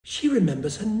She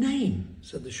remembers her name,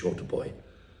 said the shorter boy.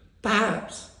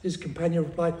 Perhaps, his companion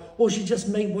replied, or she just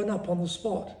made one up on the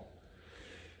spot.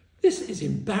 This is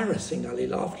embarrassing, Ali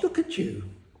laughed. Look at you.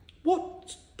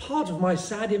 What part of my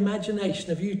sad imagination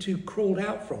have you two crawled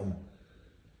out from?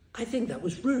 I think that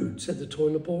was rude, said the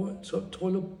taller boy.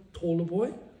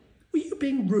 Were you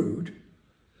being rude?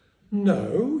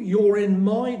 No, you're in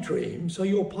my dream, so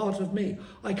you're part of me.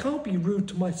 I can't be rude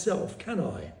to myself, can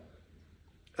I?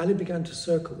 Ali began to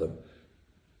circle them.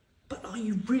 But are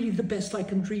you really the best I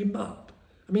can dream up?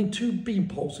 I mean, two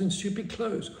beanpoles in stupid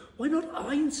clothes. Why not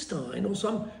Einstein or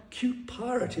some cute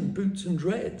pirate in boots and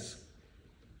dreads?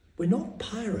 We're not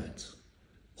pirates.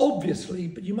 Obviously,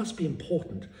 but you must be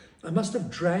important. I must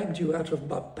have dragged you out of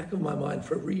the back of my mind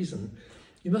for a reason.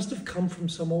 You must have come from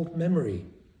some old memory.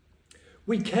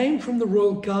 We came from the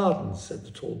royal gardens, said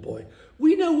the tall boy.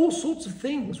 We know all sorts of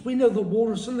things. We know the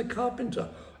walrus and the carpenter.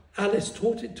 Alice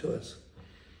taught it to us.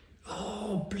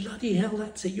 Oh, bloody hell,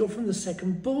 that's it. You're from the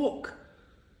second book.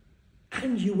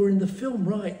 And you were in the film,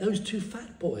 right? Those two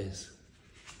fat boys.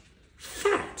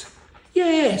 Fat?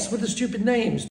 Yes, with the stupid names.